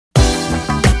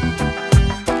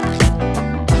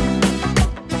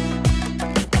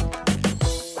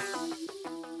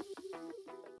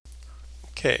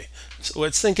Okay, so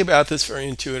let's think about this very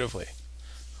intuitively.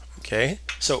 Okay,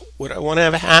 so what I want to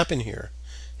have happen here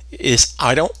is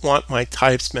I don't want my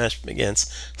type smashing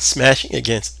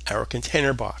against our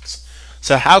container box.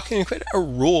 So how can you create a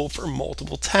rule for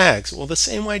multiple tags? Well, the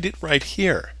same way I did right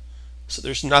here. So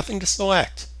there's nothing to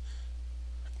select.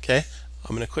 Okay,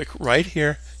 I'm going to click right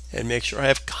here and make sure I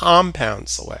have compound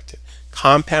selected.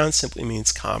 Compound simply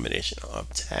means combination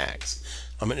of tags.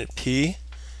 I'm going to P,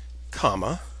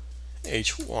 comma,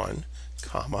 H1,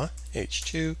 comma,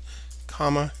 H2,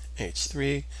 comma,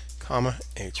 H3, comma,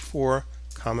 H4,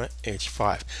 comma,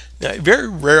 H5. Now, I very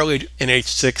rarely do an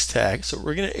H6 tag, so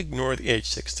we're going to ignore the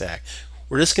H6 tag.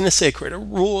 We're just going to say create a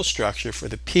rule structure for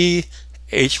the P,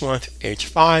 H1 through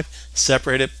H5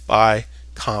 separated by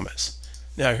commas.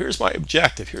 Now, here's my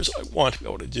objective. Here's what I want to be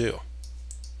able to do.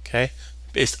 Okay,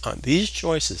 based on these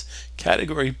choices,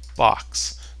 category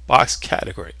box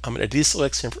category. I'm going to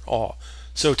deselect Center for all.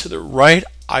 So to the right,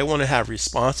 I want to have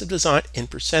responsive design in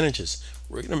percentages.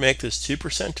 We're going to make this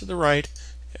 2% to the right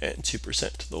and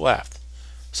 2% to the left.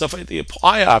 So if I hit the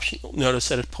apply option, you'll notice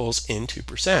that it pulls in 2%.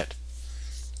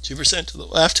 2% to the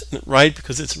left and the right,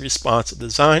 because it's a responsive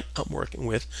design, I'm working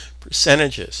with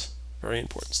percentages. Very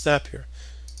important step here.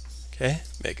 Okay,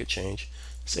 make a change,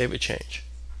 save a change.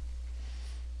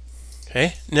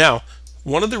 Okay, now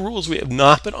one of the rules we have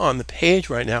not put on the page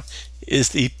right now is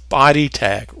the body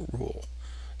tag rule.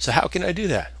 So how can I do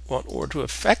that? Well, in order to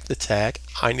affect the tag,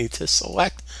 I need to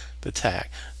select the tag.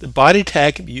 The body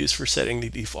tag can be used for setting the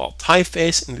default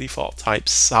typeface and the default type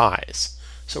size.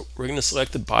 So we're going to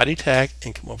select the body tag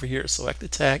and come over here, select the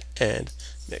tag, and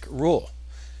make a rule.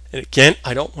 And again,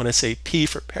 I don't want to say P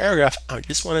for paragraph. I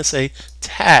just want to say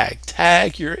tag.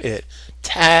 Tag, you're it.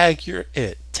 Tag, you're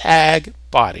it. Tag,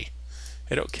 body.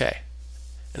 Hit OK.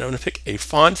 And I'm going to pick a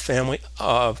font family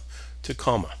of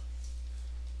Tacoma.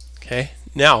 Okay.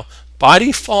 Now, by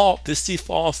default, this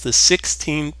defaults to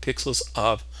 16 pixels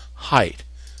of height.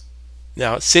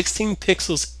 Now, 16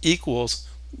 pixels equals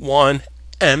 1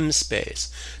 M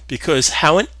space, because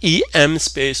how an EM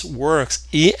space works,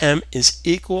 EM is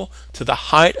equal to the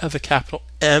height of a capital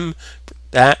M for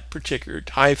that particular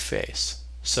typeface.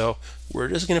 So we're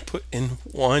just going to put in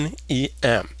 1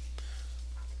 EM.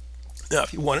 Now,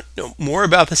 if you want to know more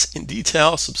about this in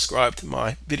detail, subscribe to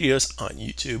my videos on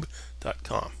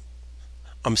youtube.com.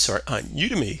 I'm sorry, on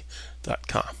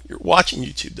udemy.com. You're watching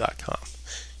youtube.com.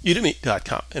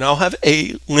 udemy.com, and I'll have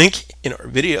a link in our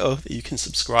video that you can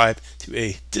subscribe to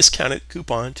a discounted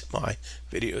coupon to my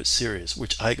video series,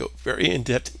 which I go very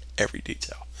in-depth in every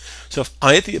detail. So if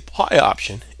I hit the apply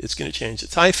option, it's going to change the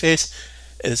typeface,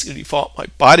 and it's going to default my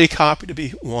body copy to be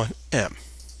 1M.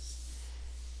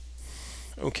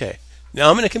 Okay,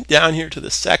 now I'm going to come down here to the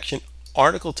section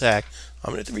article tag.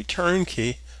 I'm going to hit the return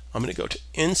key. I'm going to go to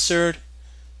insert,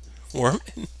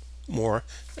 more,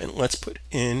 and let's put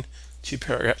in 2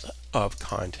 paragraphs of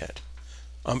content.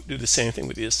 I'm going to do the same thing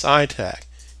with the aside tag.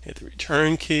 Hit the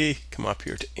return key, come up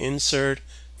here to insert,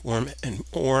 form, and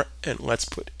more, and let's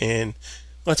put in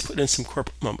some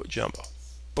corporate mumbo jumbo.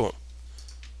 Boom.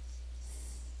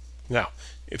 Now,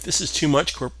 if this is too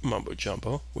much corporate mumbo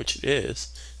jumbo, which it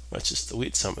is, let's just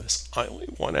delete some of this. I only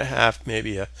want to have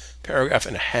maybe a paragraph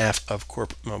and a half of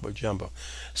corporate mumbo jumbo.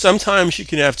 Sometimes you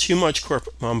can have too much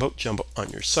corporate mumbo jumbo on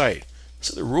your site.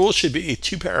 So the rule should be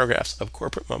 2 paragraphs of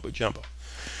corporate mumbo jumbo.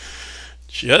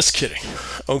 Just kidding.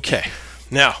 Okay,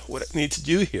 now what I need to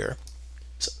do here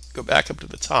is go back up to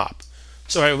the top.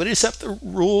 So I already set the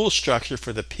rule structure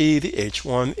for the P, the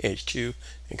H1, the H2,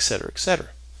 etc., etc.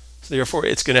 So therefore,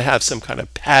 it's going to have some kind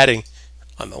of padding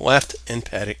on the left and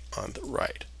padding on the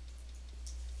right.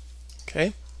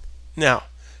 Okay, now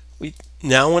we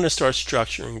want to start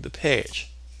structuring the page.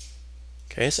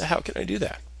 Okay, so how can I do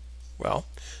that? Well,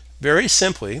 very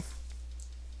simply,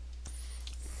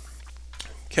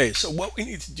 okay, so what we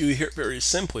need to do here very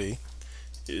simply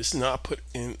is not put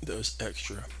in those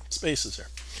extra spaces there.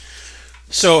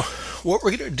 So what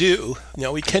we're going to do,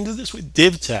 now we can do this with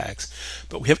div tags,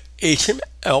 but we have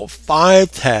html5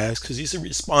 tags because these are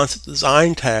responsive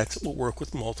design tags that will work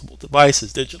with multiple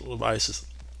devices, digital devices,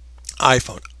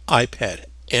 iPhone, iPad,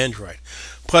 Android.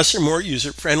 Plus they're more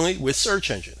user-friendly with search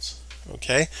engines.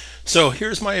 Okay, so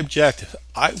here's my objective.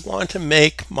 I want to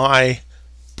make my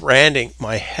branding,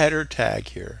 my header tag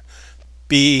here,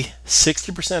 be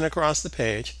 60% across the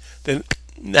page. Then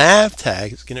nav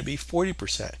tag is going to be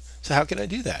 40%. So how can I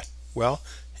do that? Well,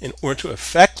 in order to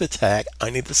affect the tag, I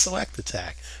need to select the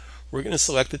tag. We're going to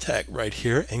select the tag right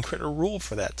here and create a rule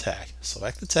for that tag.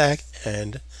 Select the tag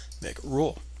and make a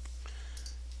rule.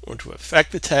 In order to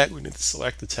affect the tag, we need to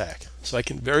select the tag. So I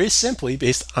can very simply,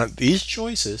 based on these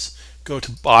choices, go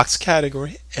to box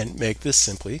category and make this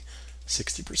simply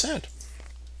 60%.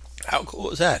 How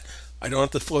cool is that? I don't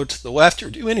have to float to the left or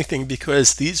do anything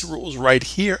because these rules right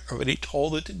here already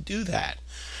told it to do that.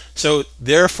 So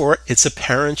therefore, it's a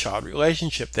parent-child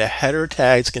relationship. The header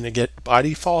tag is going to get, by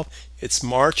default, its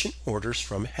marching orders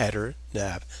from header,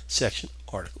 nav, section,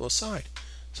 article aside.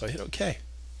 So I hit OK.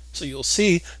 So you'll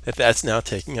see that that's now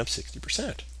taking up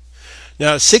 60%.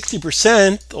 Now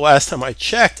 60%, the last time I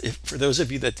checked, for those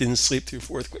of you that didn't sleep through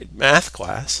 4th grade math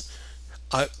class,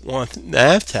 I want the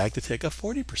nav tag to take up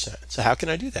 40%. So how can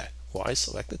I do that? Well, I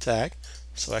select the tag,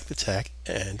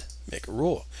 and make a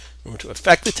rule. In order to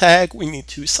affect the tag, we need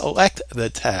to select the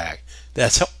tag.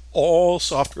 That's how all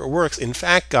software works. In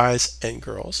fact, guys and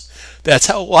girls, that's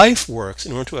how life works.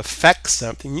 In order to affect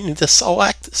something, you need to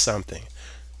select something.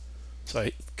 So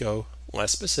I go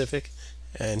less specific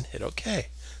and hit OK.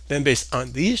 Then based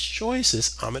on these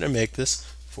choices, I'm going to make this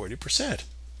 40%.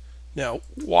 Now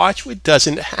watch what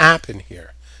doesn't happen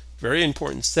here. Very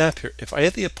important step here. If I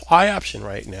hit the apply option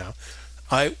right now,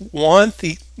 I want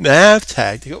the nav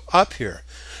tag to go up here.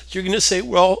 So you're going to say,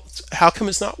 well, how come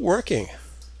it's not working?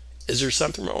 Is there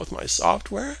something wrong with my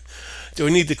software? Do I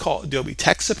need to call Adobe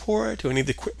tech support? Do I need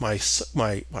to quit my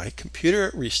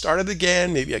computer, restart it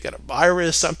again? Maybe I got a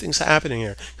virus, something's happening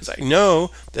here. Because I know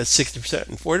that 60%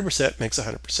 and 40% makes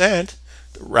 100%.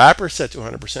 The wrapper is set to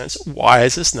 100%, so why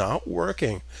is this not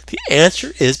working? The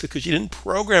answer is because you didn't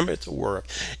program it to work.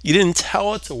 You didn't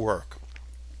tell it to work.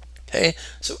 Okay,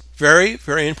 so very,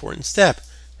 very important step.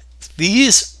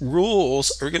 These rules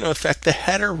are going to affect the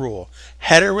header rule.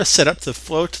 Header was set up to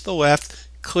float to the left,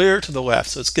 clear to the left.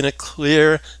 So it's going to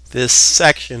clear this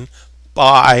section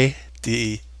by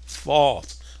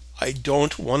default. I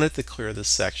don't want it to clear this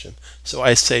section. So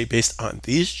I say, based on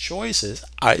these choices,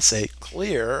 I say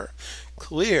clear,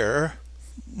 clear,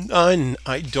 none.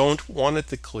 I don't want it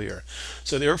to clear.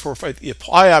 So therefore, if I hit the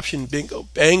apply option, bingo,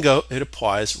 bango, it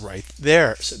applies right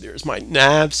there. So there's my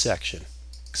nav section,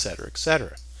 etc.,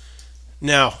 etc.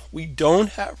 Now, we don't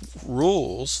have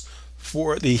rules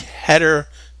for the header,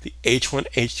 the H1,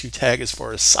 H2 tag as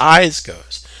far as size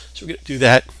goes. So we're going to do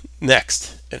that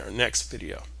next in our next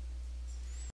video.